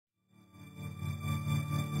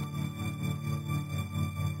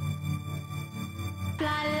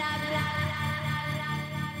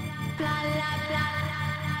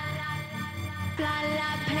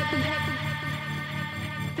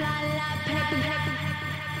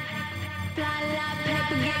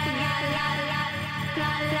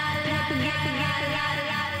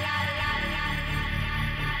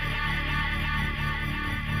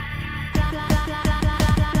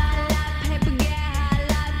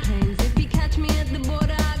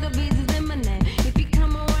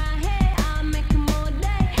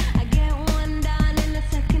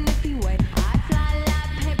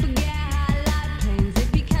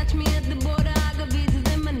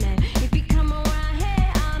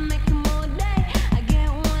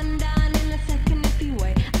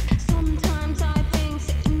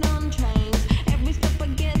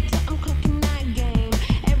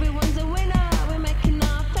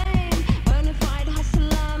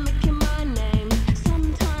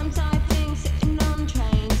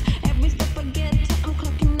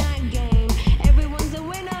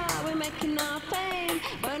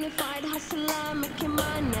Bonafide hustler, making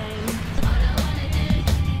my name.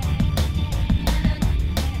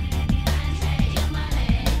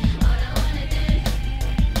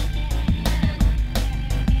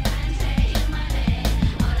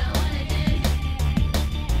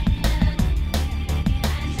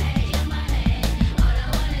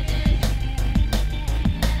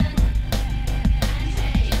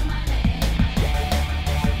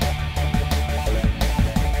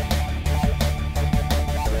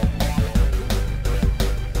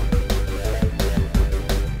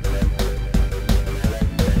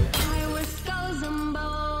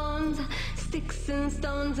 Sticks and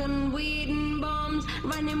stones and weed and bombs,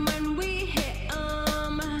 running when we hit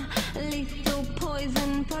 'em. Lethal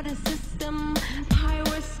poison for the system.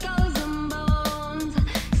 Pirate skulls and bones.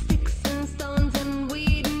 Sticks and stones and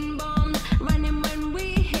weed and bombs, running when we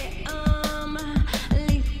hit 'em.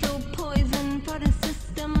 Lethal poison for the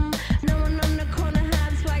system. No one on the corner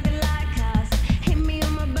had swagger like us. Hit me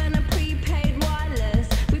on my burner, prepaid wireless.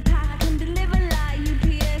 We pack and deliver like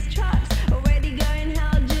UPS trucks. Already going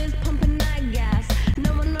hell, just pumping that gas.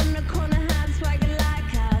 No one on the corner had swagger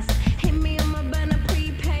like us. Hit me on my burner,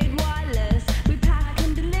 prepaid wireless. We pack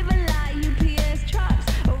and deliver like UPS trucks.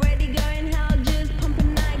 Already going hell, just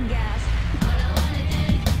pumping that gas. All I wanna do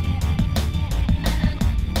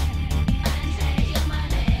and say your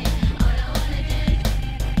money. All I wanna do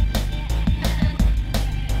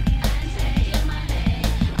and say your money.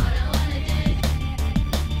 All I wanna do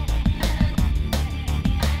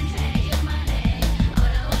and say your money.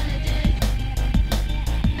 All I wanna do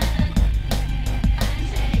and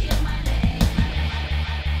say your money.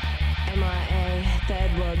 MIA,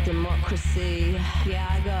 third world democracy. Yeah,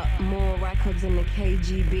 I got more records than the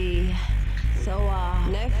KGB. So,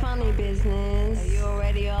 no funny business. Are you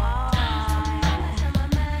already off?